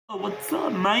Oh, what's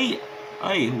up, mate?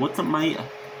 Hey, what's up, mate?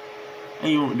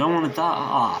 Hey, you don't want to talk?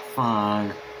 Ah,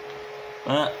 fine.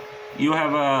 But you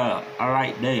have a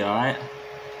alright day, alright?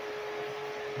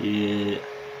 Yeah.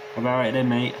 Have a alright day,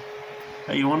 mate.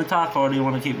 Hey, you want to talk or do you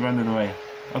want to keep running away?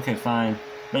 Okay, fine.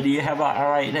 But do you have a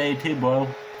alright day too, bro?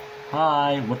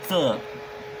 Hi, what's up?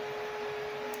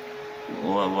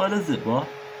 What is it, bro?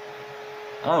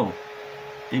 Oh,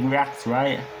 big rocks,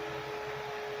 right?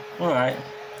 Alright,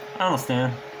 I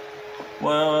understand.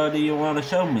 What do you want to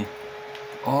show me?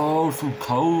 Oh, some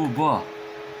cobra.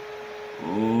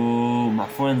 Oh, my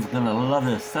friend's gonna love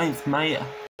this. Thanks, mate.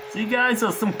 So you guys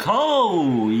are some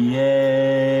coal.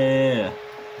 Yeah.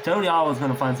 I told y'all I was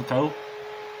gonna find some coal.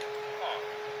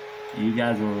 You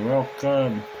guys are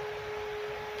welcome.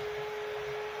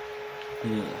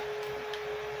 Yeah.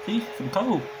 See, some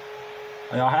coal.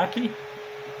 Are y'all happy?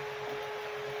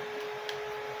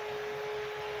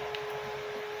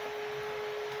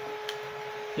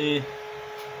 See,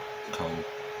 coal.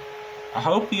 I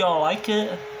hope y'all like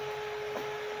it.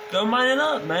 Go mine it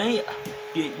up, mate.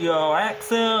 Get your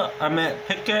axe out,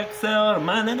 pickaxe out, and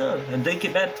mine it up, and take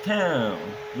it back to town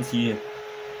this year.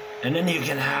 And then you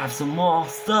can have some more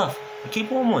stuff to keep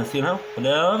warm with, you know? Put it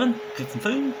in the oven, cook some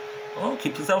food, or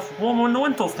keep yourself warm when the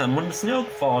winter's come, when the snow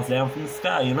falls down from the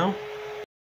sky, you know?